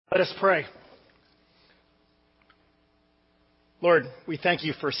Let us pray. Lord, we thank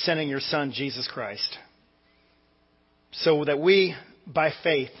you for sending your Son, Jesus Christ, so that we, by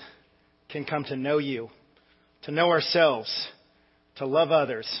faith, can come to know you, to know ourselves, to love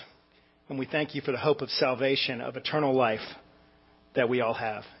others. And we thank you for the hope of salvation, of eternal life that we all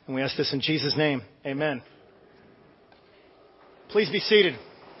have. And we ask this in Jesus' name. Amen. Please be seated.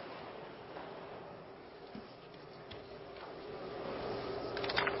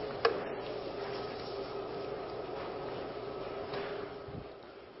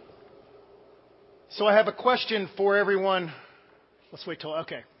 So I have a question for everyone. Let's wait till,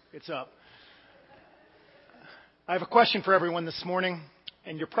 okay, it's up. I have a question for everyone this morning,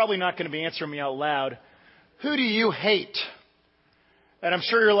 and you're probably not going to be answering me out loud. Who do you hate? And I'm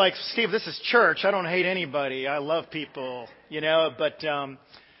sure you're like, Steve, this is church. I don't hate anybody. I love people,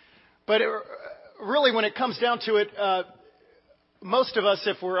 but really when it comes down to it, most of us,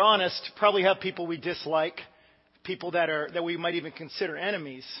 if we're honest, probably have people we dislike, people that we might even consider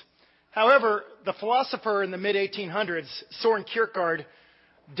enemies. However, the philosopher in the mid-1800s, Soren Kierkegaard,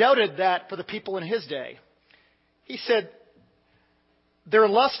 doubted that for the people in his day. He said, their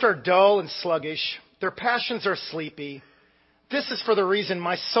lusts are dull and sluggish. Their passions are sleepy. This is for the reason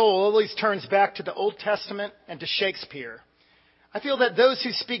my soul always turns back to the Old Testament and to Shakespeare. I feel that those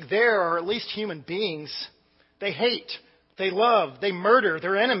who speak there are at least human beings. They hate, they love, they murder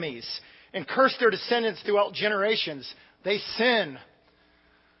their enemies and curse their descendants throughout generations. They sin.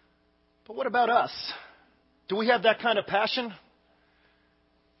 But what about us? Do we have that kind of passion?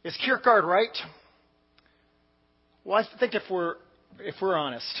 Is Kierkegaard right? Well, I think if we're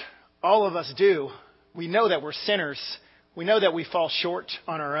honest, all of us do. We know that we're sinners. We know that we fall short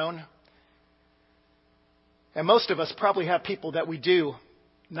on our own. And most of us probably have people that we do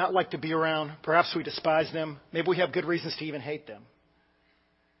not like to be around. Perhaps we despise them. Maybe we have good reasons to even hate them.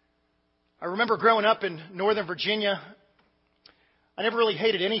 I remember growing up in Northern Virginia. I never really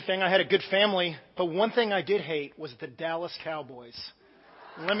hated anything. I had a good family. But one thing I did hate was the Dallas Cowboys.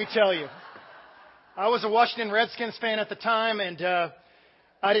 And let me tell you, I was a Washington Redskins fan at the time, and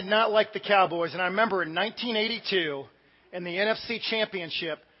I did not like the Cowboys. And I remember in 1982, in the NFC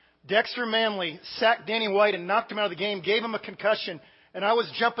Championship, Dexter Manley sacked Danny White and knocked him out of the game, gave him a concussion, and I was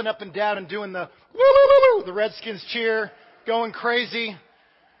jumping up and down and doing the woo-woo-woo, the Redskins cheer, going crazy.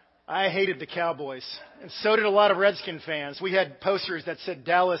 I hated the Cowboys, and so did a lot of Redskin fans. We had posters that said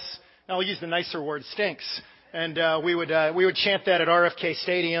Dallas, I'll use the nicer word, stinks. And we would chant that at RFK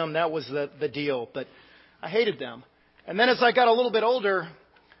Stadium. That was the deal. But I hated them. And then as I got a little bit older,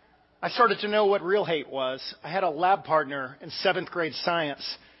 I started to know what real hate was. I had a lab partner in 7th grade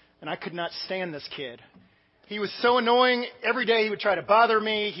science, and I could not stand this kid. He was so annoying. Every day he would try to bother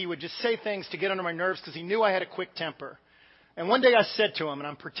me. He would just say things to get under my nerves because he knew I had a quick temper. And one day I said to him, and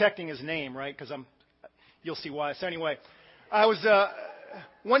I'm protecting his name, right? Because you'll see why. So anyway,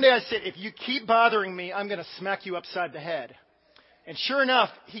 one day I said, if you keep bothering me, I'm going to smack you upside the head. And sure enough,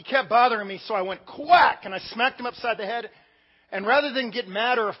 he kept bothering me, so I went quack, and I smacked him upside the head. And rather than get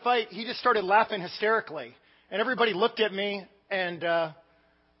mad or a fight, he just started laughing hysterically. And everybody looked at me, and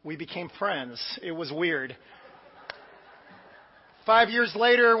we became friends. It was weird. 5 years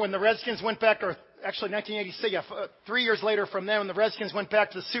later, when the Redskins went back, or actually 1986, 3 years later from then, when the Redskins went back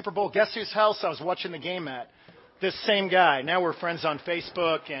to the Super Bowl, guess whose house I was watching the game at? This same guy. Now we're friends on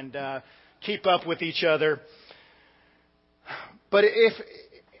Facebook and keep up with each other. But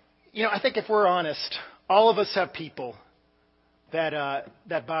I think if we're honest, all of us have people that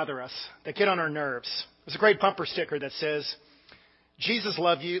bother us, that get on our nerves. There's a great bumper sticker that says, Jesus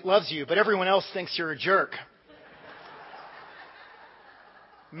loves you, but everyone else thinks you're a jerk.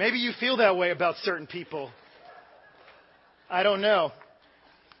 Maybe you feel that way about certain people. I don't know.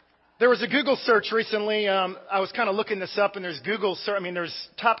 There was a Google search recently. I was kind of looking this up, and there's there's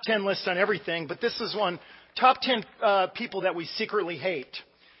top 10 lists on everything, but this is one, top 10 people that we secretly hate.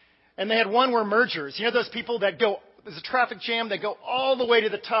 And they had one where mergers. You know those people that there's a traffic jam, they go all the way to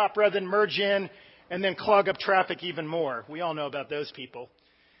the top rather than merge in and then clog up traffic even more. We all know about those people.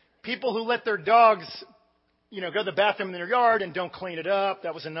 People who let their dogs, go to the bathroom in their yard and don't clean it up.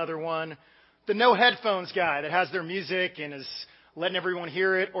 That was another one. The no headphones guy that has their music and is letting everyone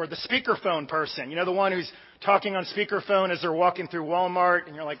hear it, or the speakerphone person, the one who's talking on speakerphone as they're walking through Walmart,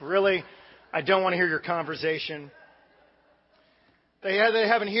 and you're like, really? I don't want to hear your conversation. They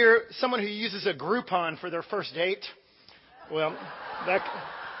haven't here someone who uses a Groupon for their first date. Well, that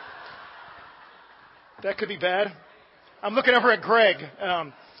could be bad. I'm looking over at Greg.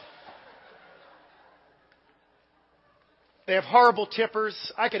 They have horrible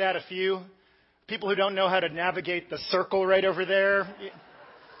tippers. I could add a few. People who don't know how to navigate the circle right over there.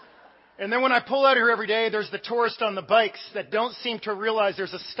 And then when I pull out here every day, there's the tourists on the bikes that don't seem to realize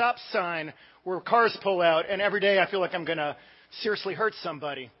there's a stop sign where cars pull out. And every day I feel like I'm going to seriously hurt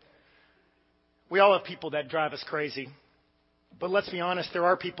somebody. We all have people that drive us crazy. But let's be honest, there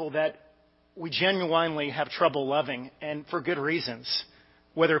are people that we genuinely have trouble loving, and for good reasons.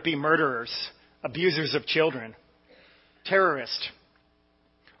 Whether it be murderers, abusers of children, terrorists,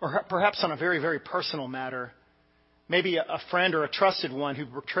 or perhaps on a very, very personal matter, maybe a friend or a trusted one who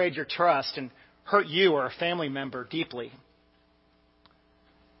betrayed your trust and hurt you or a family member deeply.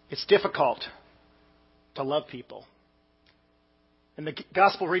 It's difficult to love people. In the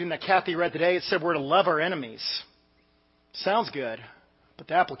gospel reading that Kathy read today, it said we're to love our enemies. Sounds good, but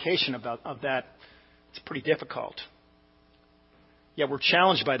the application of that is pretty difficult. Yet we're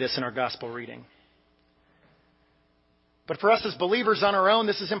challenged by this in our gospel reading. But for us as believers on our own,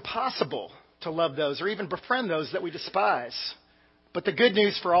 this is impossible to love those or even befriend those that we despise. But the good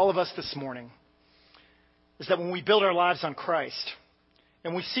news for all of us this morning is that when we build our lives on Christ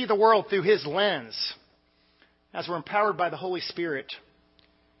and we see the world through His lens, as we're empowered by the Holy Spirit,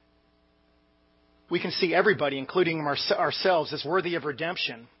 we can see everybody, including ourselves, as worthy of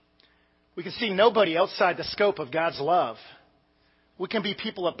redemption. We can see nobody outside the scope of God's love. We can be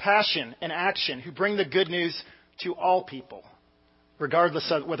people of passion and action who bring the good news to all people,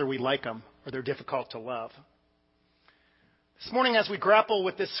 regardless of whether we like them or they're difficult to love. This morning, as we grapple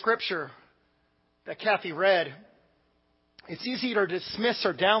with this scripture that Kathy read, it's easy to dismiss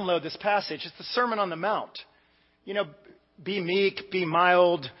or download this passage. It's the Sermon on the Mount. You know, be meek, be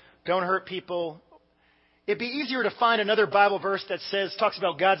mild, don't hurt people. It'd be easier to find another Bible verse that talks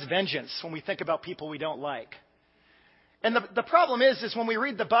about God's vengeance when we think about people we don't like. And the problem is when we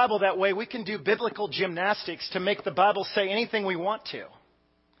read the Bible that way, we can do biblical gymnastics to make the Bible say anything we want to.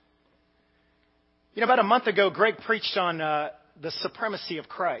 You know, about a month ago, Greg preached on the supremacy of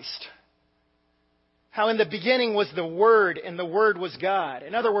Christ. How in the beginning was the Word, and the Word was God.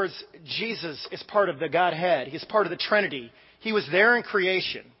 In other words, Jesus is part of the Godhead. He's part of the Trinity. He was there in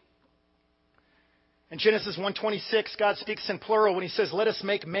creation. In Genesis 1:26, God speaks in plural when He says, "Let us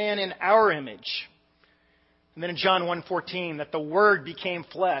make man in our image." And then in John 1:14, that the Word became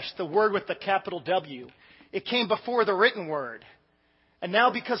flesh, the Word with the capital W. It came before the written Word. And now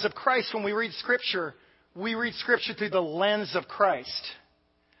because of Christ, when we read Scripture through the lens of Christ.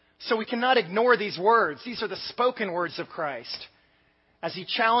 So we cannot ignore these words. These are the spoken words of Christ as He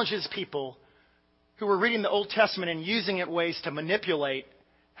challenges people who were reading the Old Testament and using it ways to manipulate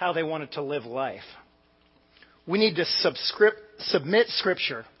how they wanted to live life. We need to submit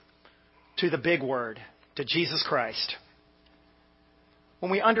Scripture to the big word, to Jesus Christ.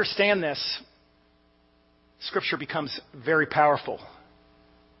 When we understand this, Scripture becomes very powerful.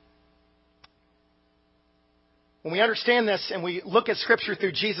 When we understand this and we look at Scripture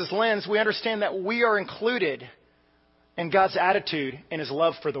through Jesus' lens, we understand that we are included in God's attitude and His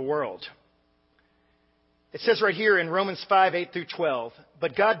love for the world. It says right here in Romans 5:8-12,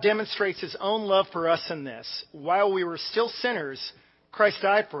 "But God demonstrates His own love for us in this: while we were still sinners, Christ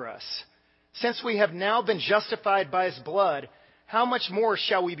died for us. Since we have now been justified by His blood, how much more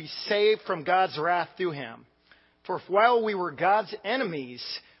shall we be saved from God's wrath through Him? For if while we were God's enemies,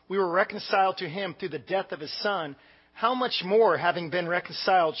 we were reconciled to Him through the death of His Son, how much more, having been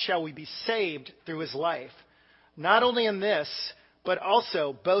reconciled, shall we be saved through His life? Not only in this, but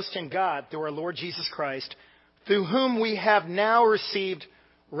also boast in God through our Lord Jesus Christ, through whom we have now received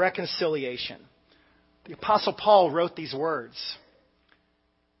reconciliation." The Apostle Paul wrote these words.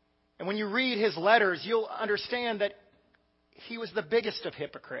 And when you read his letters, you'll understand that he was the biggest of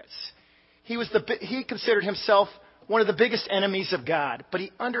hypocrites. He considered himself one of the biggest enemies of God, but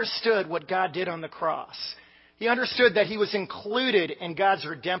he understood what God did on the cross. He understood that he was included in God's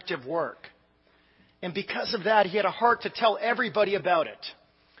redemptive work. And because of that, he had a heart to tell everybody about it.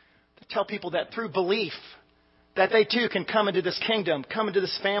 To tell people that through belief, that they too can come into this kingdom, come into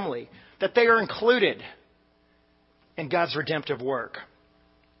this family, that they are included in God's redemptive work.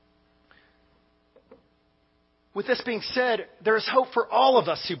 With this being said, there is hope for all of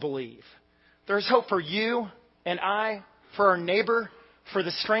us who believe. There is hope for you and I, for our neighbor, for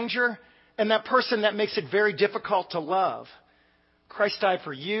the stranger, and that person that makes it very difficult to love. Christ died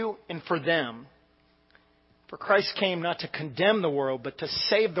for you and for them. For Christ came not to condemn the world, but to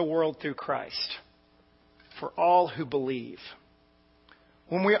save the world through Christ, for all who believe.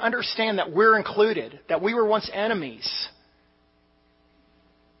 When we understand that we're included, that we were once enemies,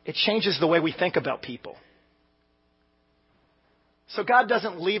 it changes the way we think about people. So God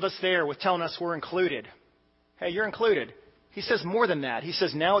doesn't leave us there with telling us we're included. Hey, you're included. He says more than that. He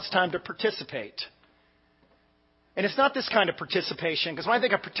says now it's time to participate. And it's not this kind of participation, because when I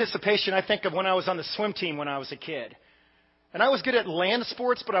think of participation, I think of when I was on the swim team when I was a kid. And I was good at land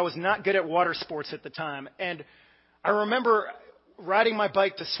sports, but I was not good at water sports at the time. And I remember riding my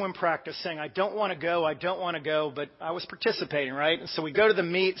bike to swim practice saying, I don't want to go, but I was participating, right? And so we go to the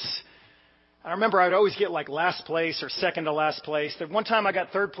meets. I remember I would always get like last place or second to last place. One time I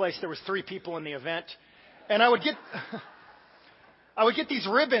got third place. There was 3 people in the event. And I would get these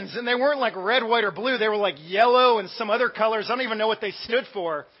ribbons, and they weren't like red, white, or blue. They were like yellow and some other colors. I don't even know what they stood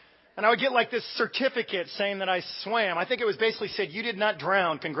for. And I would get like this certificate saying that I swam. I think it was basically said, you did not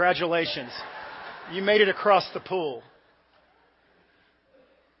drown. Congratulations. You made it across the pool.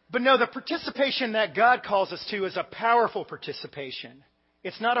 But no, the participation that God calls us to is a powerful participation.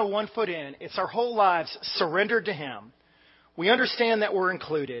 It's not a 1 foot in. It's our whole lives surrendered to Him. We understand that we're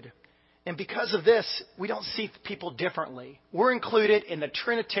included. And because of this, we don't see people differently. We're included in the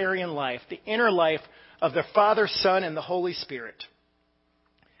Trinitarian life, the inner life of the Father, Son, and the Holy Spirit.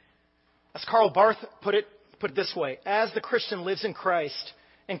 As Karl Barth put it this way, as the Christian lives in Christ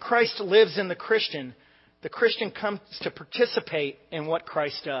and Christ lives in the Christian comes to participate in what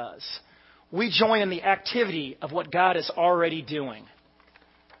Christ does. We join in the activity of what God is already doing.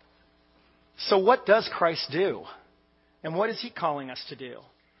 So what does Christ do? And what is He calling us to do?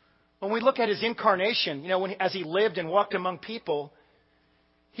 When we look at His incarnation, as He lived and walked among people,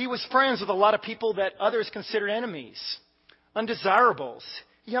 He was friends with a lot of people that others considered enemies, undesirables.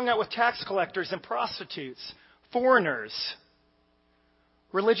 He hung out with tax collectors and prostitutes, foreigners,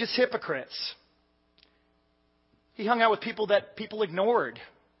 religious hypocrites. He hung out with people that people ignored,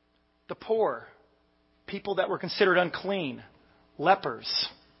 the poor, people that were considered unclean, lepers,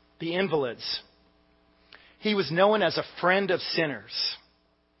 the invalids. He was known as a friend of sinners.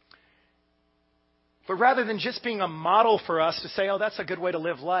 But rather than just being a model for us to say, oh, that's a good way to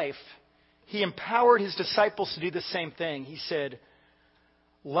live life, He empowered His disciples to do the same thing. He said,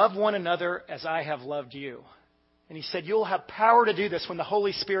 love one another as I have loved you. And He said, you'll have power to do this when the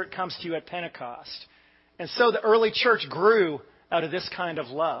Holy Spirit comes to you at Pentecost. And so the early church grew out of this kind of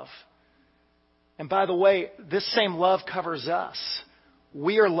love. And by the way, this same love covers us.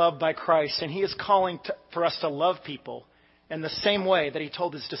 We are loved by Christ, and He is calling for us to love people in the same way that He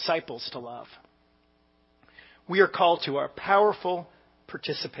told His disciples to love. We are called to our powerful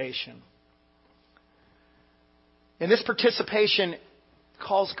participation. And this participation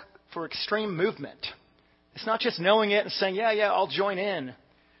calls for extreme movement. It's not just knowing it and saying, yeah, I'll join in.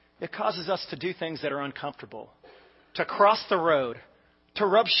 It causes us to do things that are uncomfortable, to cross the road, to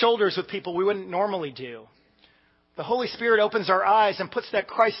rub shoulders with people we wouldn't normally do. The Holy Spirit opens our eyes and puts that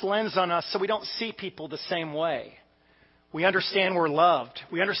Christ lens on us so we don't see people the same way. We understand we're loved.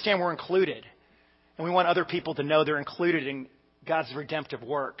 We understand we're included. And we want other people to know they're included in God's redemptive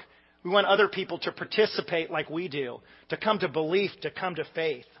work. We want other people to participate like we do, to come to belief, to come to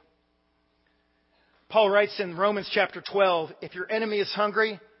faith. Paul writes in Romans chapter 12, if your enemy is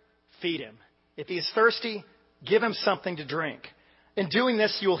hungry, feed him. If he is thirsty, give him something to drink. In doing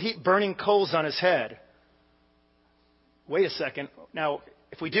this, you will heap burning coals on his head. Wait a second. Now,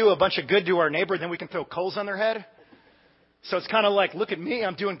 if we do a bunch of good to our neighbor, then we can throw coals on their head? So it's kind of like, look at me,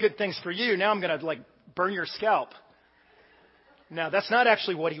 I'm doing good things for you. Now I'm going to burn your scalp. Now, that's not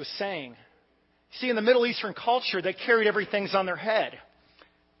actually what he was saying. See, in the Middle Eastern culture, they carried everything on their head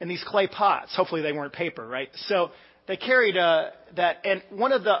in these clay pots. Hopefully they weren't paper, right? So they carried that. And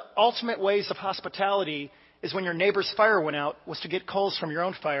one of the ultimate ways of hospitality is when your neighbor's fire went out, was to get coals from your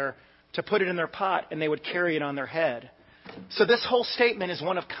own fire to put it in their pot, and they would carry it on their head. So this whole statement is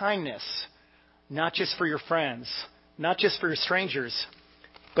one of kindness, not just for your friends, not just for your strangers,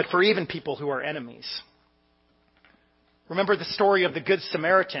 but for even people who are enemies. Remember the story of the Good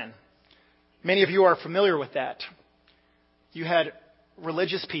Samaritan. Many of you are familiar with that. You had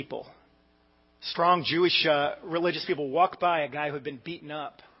religious people, strong Jewish religious people, walk by a guy who had been beaten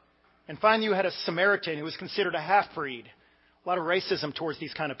up. And finally you had a Samaritan who was considered a half-breed. A lot of racism towards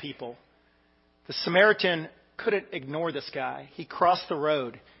these kind of people. The Samaritan couldn't ignore this guy. He crossed the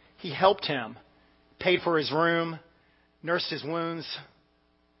road. He helped him, paid for his room, nursed his wounds,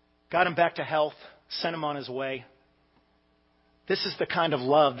 got him back to health, sent him on his way. This is the kind of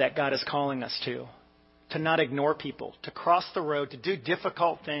love that God is calling us to not ignore people, to cross the road, to do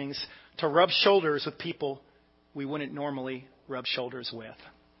difficult things, to rub shoulders with people we wouldn't normally rub shoulders with.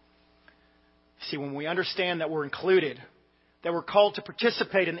 See, when we understand that we're included, that we're called to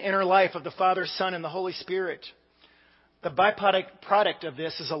participate in the inner life of the Father, Son, and the Holy Spirit, the byproduct of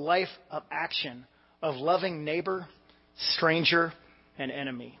this is a life of action, of loving neighbor, stranger, and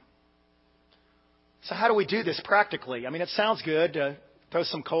enemy. So how do we do this practically? I mean, it sounds good to throw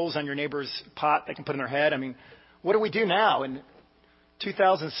some coals on your neighbor's pot they can put in their head. I mean, What do we do now in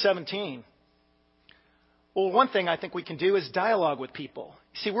 2017? Well, one thing I think we can do is dialogue with people.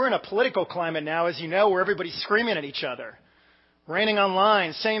 See, we're in a political climate now, as you know, where everybody's screaming at each other, raining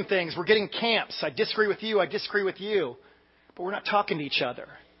online, saying things. We're getting camps. I disagree with you. I disagree with you. But we're not talking to each other.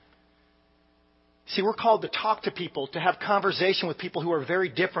 See, we're called to talk to people, to have conversation with people who are very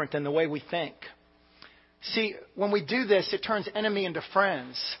different than the way we think. See, when we do this, it turns enemy into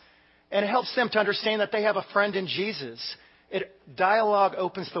friends. And it helps them to understand that they have a friend in Jesus. Dialogue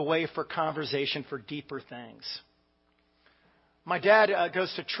opens the way for conversation for deeper things. My dad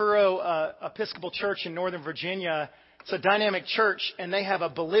goes to Truro Episcopal Church in Northern Virginia. It's a dynamic church, and they have a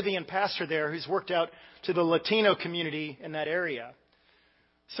Bolivian pastor there who's worked out to the Latino community in that area.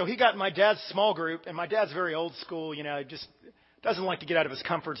 So he got my dad's small group, and my dad's very old school, just doesn't like to get out of his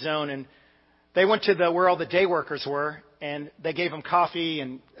comfort zone. And they went to where all the day workers were, and they gave him coffee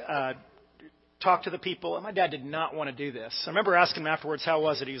and talked to the people. And my dad did not want to do this. I remember asking him afterwards, how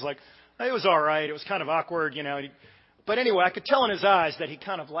was it? He was like, it was all right. It was kind of awkward, But anyway, I could tell in his eyes that he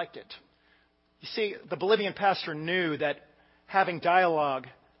kind of liked it. You see, the Bolivian pastor knew that having dialogue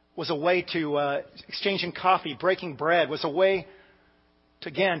was a way to, exchanging coffee, breaking bread, was a way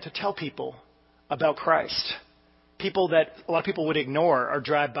to tell people about Christ. People that a lot of people would ignore or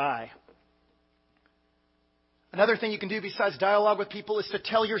drive by. Another thing you can do besides dialogue with people is to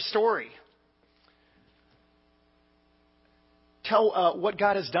tell your story. Tell what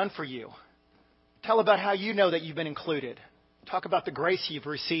God has done for you. Tell about how you know that you've been included. Talk about the grace you've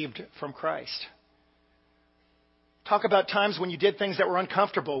received from Christ. Talk about times when you did things that were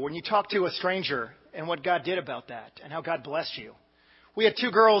uncomfortable, when you talked to a stranger and what God did about that and how God blessed you. We had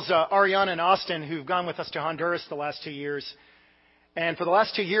two girls, Ariana and Austin, who've gone with us to Honduras the last 2 years. And for the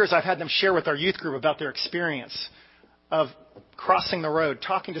last 2 years, I've had them share with our youth group about their experience of crossing the road,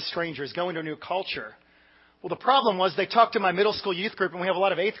 talking to strangers, going to a new culture. Well, the problem was they talked to my middle school youth group, and we have a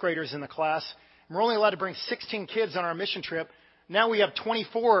lot of 8th graders in the class. And we're only allowed to bring 16 kids on our mission trip. Now we have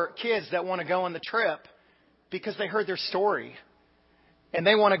 24 kids that want to go on the trip because they heard their story. And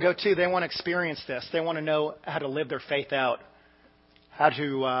they want to go too. They want to experience this. They want to know how to live their faith out, how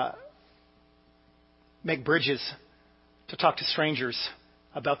to make bridges, to talk to strangers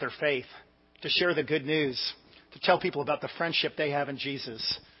about their faith, to share the good news, to tell people about the friendship they have in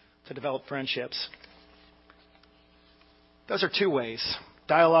Jesus, to develop friendships. Those are 2 ways.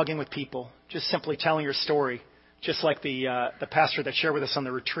 Dialoguing with people, just simply telling your story, just like the pastor that shared with us on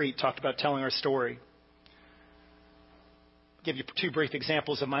the retreat talked about telling our story. I'll give you 2 brief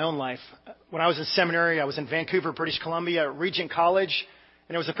examples of my own life. When I was in seminary, I was in Vancouver, British Columbia, Regent College,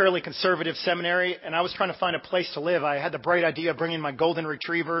 and it was a fairly conservative seminary, and I was trying to find a place to live. I had the bright idea of bringing my golden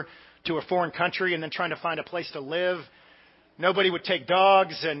retriever to a foreign country and then trying to find a place to live. Nobody would take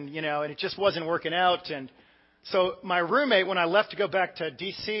dogs, and it just wasn't working out. And so my roommate, when I left to go back to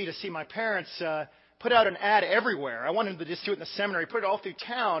D.C. to see my parents, put out an ad everywhere. I wanted to just do it in the seminary, put it all through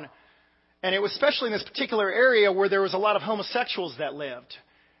town. And it was especially in this particular area where there was a lot of homosexuals that lived.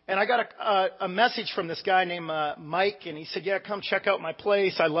 And I got a message from this guy named Mike, and he said, yeah, come check out my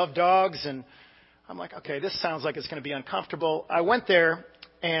place. I love dogs. And I'm like, okay, this sounds like it's going to be uncomfortable. I went there,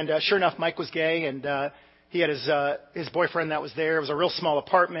 and sure enough, Mike was gay, and he had his boyfriend that was there. It was a real small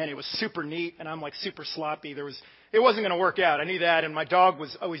apartment. It was super neat, and I'm like super sloppy. It wasn't going to work out. I knew that, and my dog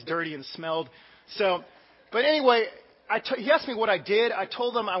was always dirty and smelled. But anyway, he asked me what I did. I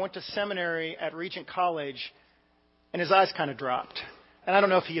told him I went to seminary at Regent College, and his eyes kind of dropped. And I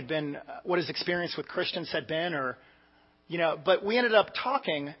don't know if he had been, what his experience with Christians had been, but we ended up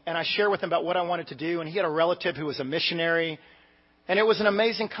talking, and I shared with him about what I wanted to do, and he had a relative who was a missionary, and it was an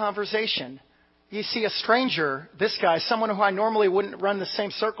amazing conversation. You see, a stranger, this guy, someone who I normally wouldn't run the same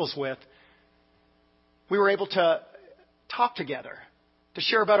circles with, we were able to talk together, to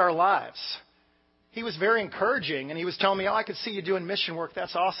share about our lives. He was very encouraging, and he was telling me, I could see you doing mission work.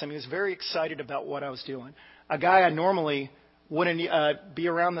 That's awesome. He was very excited about what I was doing. A guy I normally wouldn't be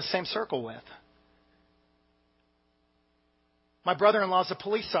around the same circle with. My brother-in-law is a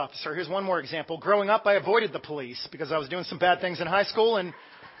police officer. Here's one more example. Growing up, I avoided the police because I was doing some bad things in high school, and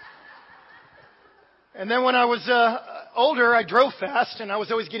then when I was older, I drove fast, and I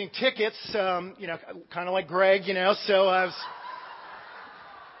was always getting tickets, kind of like Greg, so I was.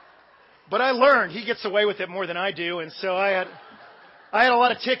 But I learned he gets away with it more than I do, and so I had a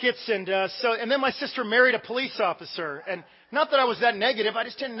lot of tickets, and then my sister married a police officer, and not that I was that negative, I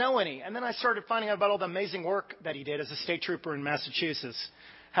just didn't know any. And then I started finding out about all the amazing work that he did as a state trooper in Massachusetts,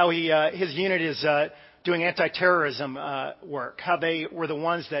 how his unit is doing anti-terrorism work, how they were the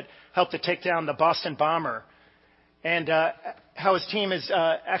ones that helped to take down the Boston bomber, and how his team is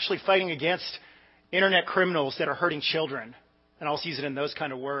actually fighting against internet criminals that are hurting children. And I'll use it in those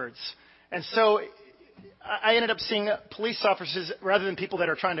kind of words. And so I ended up seeing police officers, rather than people that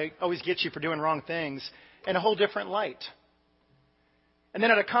are trying to always get you for doing wrong things, in a whole different light. And then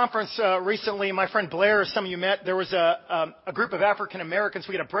at a conference recently, my friend Blair, as some of you met, there was a group of African Americans.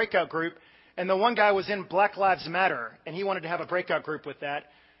 We had a breakout group, and the one guy was in Black Lives Matter, and he wanted to have a breakout group with that,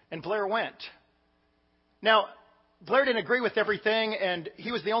 and Blair went. Now, Blair didn't agree with everything, and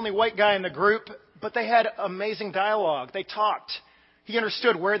he was the only white guy in the group, but they had amazing dialogue. They talked. He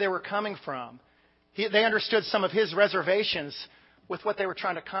understood where they were coming from. They understood some of his reservations with what they were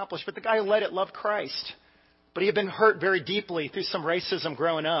trying to accomplish, but the guy who led it loved Christ. But he had been hurt very deeply through some racism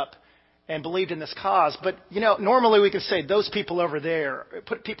growing up and believed in this cause. But, normally we could say those people over there,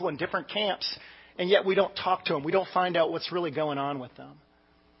 put people in different camps, and yet we don't talk to them. We don't find out what's really going on with them.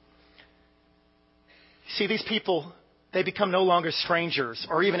 See, these people, they become no longer strangers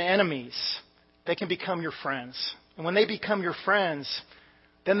or even enemies. They can become your friends. And when they become your friends,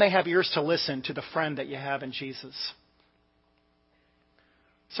 then they have ears to listen to the friend that you have in Jesus.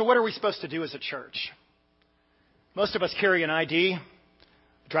 So what are we supposed to do as a church? Most of us carry an ID,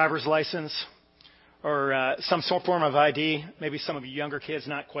 driver's license, or some form of ID. Maybe some of you younger kids,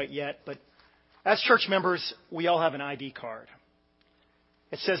 not quite yet. But as church members, we all have an ID card.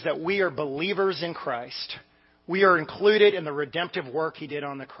 It says that we are believers in Christ. We are included in the redemptive work He did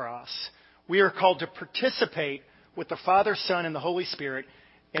on the cross. We are called to participate with the Father, Son, and the Holy Spirit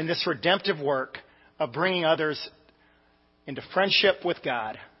in this redemptive work of bringing others into friendship with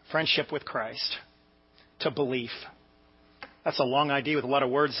God, friendship with Christ, to belief. That's a long ID with a lot of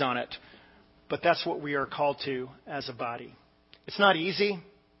words on it, but that's what we are called to as a body. It's not easy.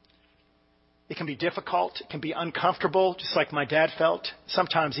 It can be difficult. It can be uncomfortable, just like my dad felt.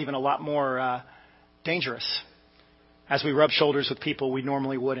 Sometimes even a lot more dangerous as we rub shoulders with people we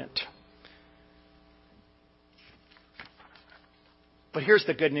normally wouldn't. But here's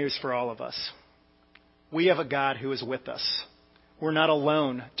the good news for all of us. We have a God who is with us. We're not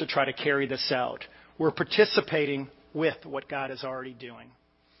alone to try to carry this out. We're participating with what God is already doing.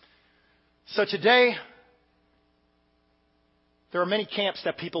 So today, there are many camps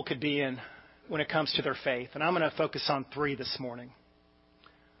that people could be in when it comes to their faith. And I'm going to focus on 3 this morning.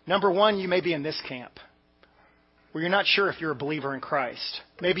 Number 1, you may be in this camp where you're not sure if you're a believer in Christ.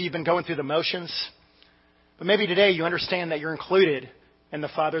 Maybe you've been going through the motions, but maybe today you understand that you're included in the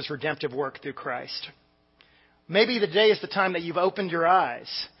Father's redemptive work through Christ. Maybe today is the time that you've opened your eyes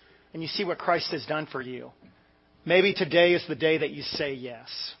and you see what Christ has done for you. Maybe today is the day that you say yes.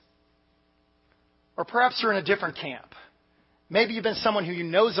 Or perhaps you're in a different camp. Maybe you've been someone who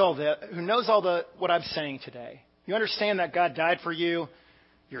knows all what I'm saying today. You understand that God died for you.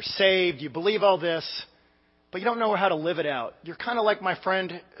 You're saved. You believe all this, but you don't know how to live it out. You're kind of like my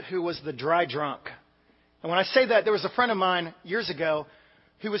friend who was the dry drunk. And when I say that, there was a friend of mine years ago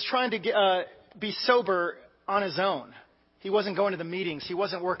who was trying to be sober on his own. He wasn't going to the meetings. He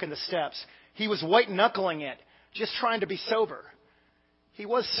wasn't working the steps. He was white-knuckling it, just trying to be sober. He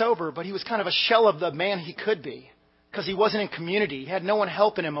was sober, but he was kind of a shell of the man he could be because he wasn't in community. He had no one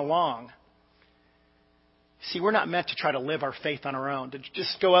helping him along. See, we're not meant to try to live our faith on our own. To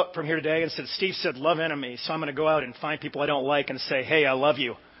just go out from here today and say, Steve said, love enemies, so I'm going to go out and find people I don't like and say, hey, I love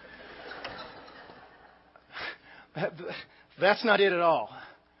you. That's not it at all.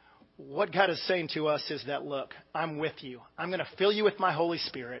 What God is saying to us is that, look, I'm with you. I'm going to fill you with my Holy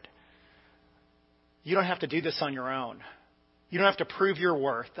Spirit. You don't have to do this on your own. You don't have to prove your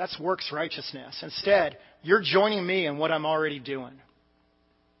worth. That's works righteousness. Instead, you're joining me in what I'm already doing.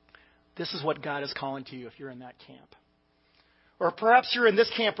 This is what God is calling to you if you're in that camp. Or perhaps you're in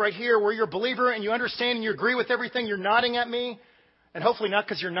this camp right here where you're a believer and you understand and you agree with everything. You're nodding at me. And hopefully not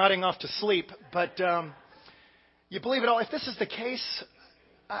because you're nodding off to sleep, but you believe it all. If this is the case,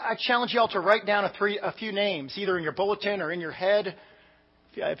 I challenge you all to write down a few names, either in your bulletin or in your head,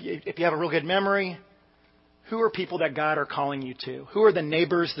 if you have a real good memory. Who are people that God are calling you to? Who are the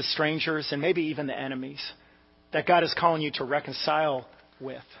neighbors, the strangers, and maybe even the enemies that God is calling you to reconcile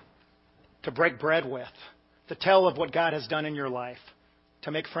with, to break bread with, to tell of what God has done in your life,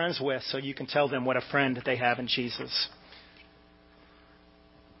 to make friends with so you can tell them what a friend they have in Jesus?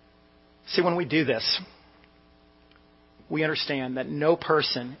 See, when we do this, we understand that no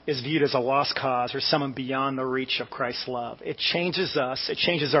person is viewed as a lost cause or someone beyond the reach of Christ's love. It changes us. It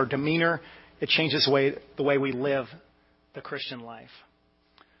changes our demeanor. It changes the way we live the Christian life.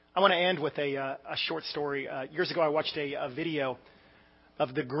 I want to end with a short story. Years ago, I watched a video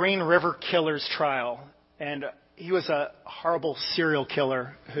of the Green River Killer's trial. And he was a horrible serial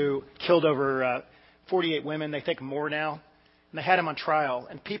killer who killed over 48 women, they think more now. And they had him on trial.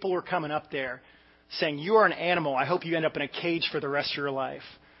 And people were coming up there saying, you are an animal. I hope you end up in a cage for the rest of your life.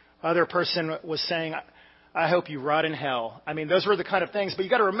 Other person was saying, I hope you rot in hell. I mean, those were the kind of things. But you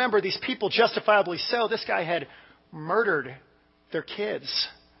got to remember, these people, justifiably so, this guy had murdered their kids.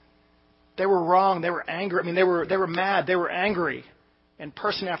 They were wrong. They were angry. I mean, they were mad. They were angry. And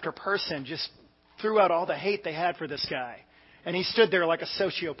person after person just threw out all the hate they had for this guy. And he stood there like a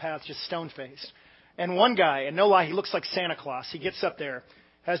sociopath, just stone-faced. And one guy, and no lie, he looks like Santa Claus. He gets up there,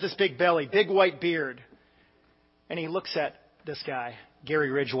 has this big belly, big white beard. And he looks at this guy, Gary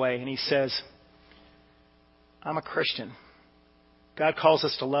Ridgway, and he says, I'm a Christian. God calls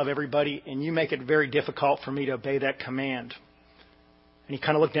us to love everybody, and you make it very difficult for me to obey that command. And he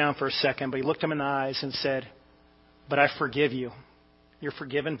kind of looked down for a second, but he looked him in the eyes and said, but I forgive you. You're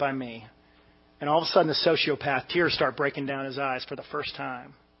forgiven by me. And all of a sudden, the sociopath, tears start breaking down his eyes for the first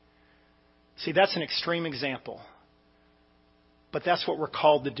time. See, that's an extreme example. But that's what we're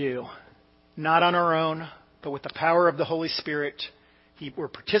called to do. Not on our own, but with the power of the Holy Spirit. We're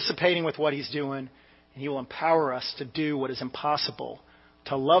participating with what He's doing, and He will empower us to do what is impossible.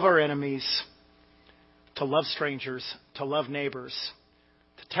 To love our enemies, to love strangers, to love neighbors,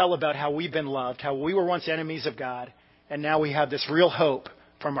 to tell about how we've been loved, how we were once enemies of God, and now we have this real hope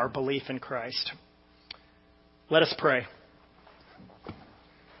from our belief in Christ. Let us pray.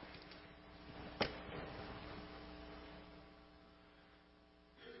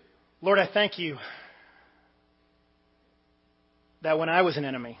 Lord, I thank you that when I was an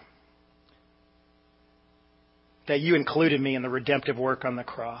enemy, that you included me in the redemptive work on the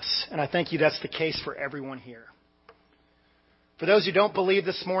cross. And I thank you that's the case for everyone here. For those who don't believe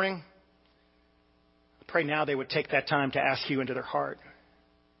this morning, I pray now they would take that time to ask you into their heart.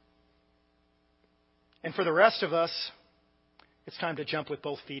 And for the rest of us, it's time to jump with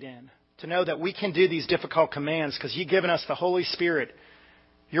both feet in. To know that we can do these difficult commands because you've given us the Holy Spirit.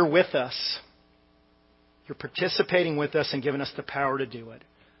 You're with us. You're participating with us and giving us the power to do it.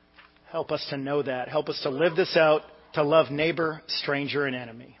 Help us to know that. Help us to live this out, to love neighbor, stranger, and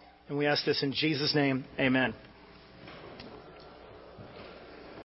enemy. And we ask this in Jesus' name. Amen.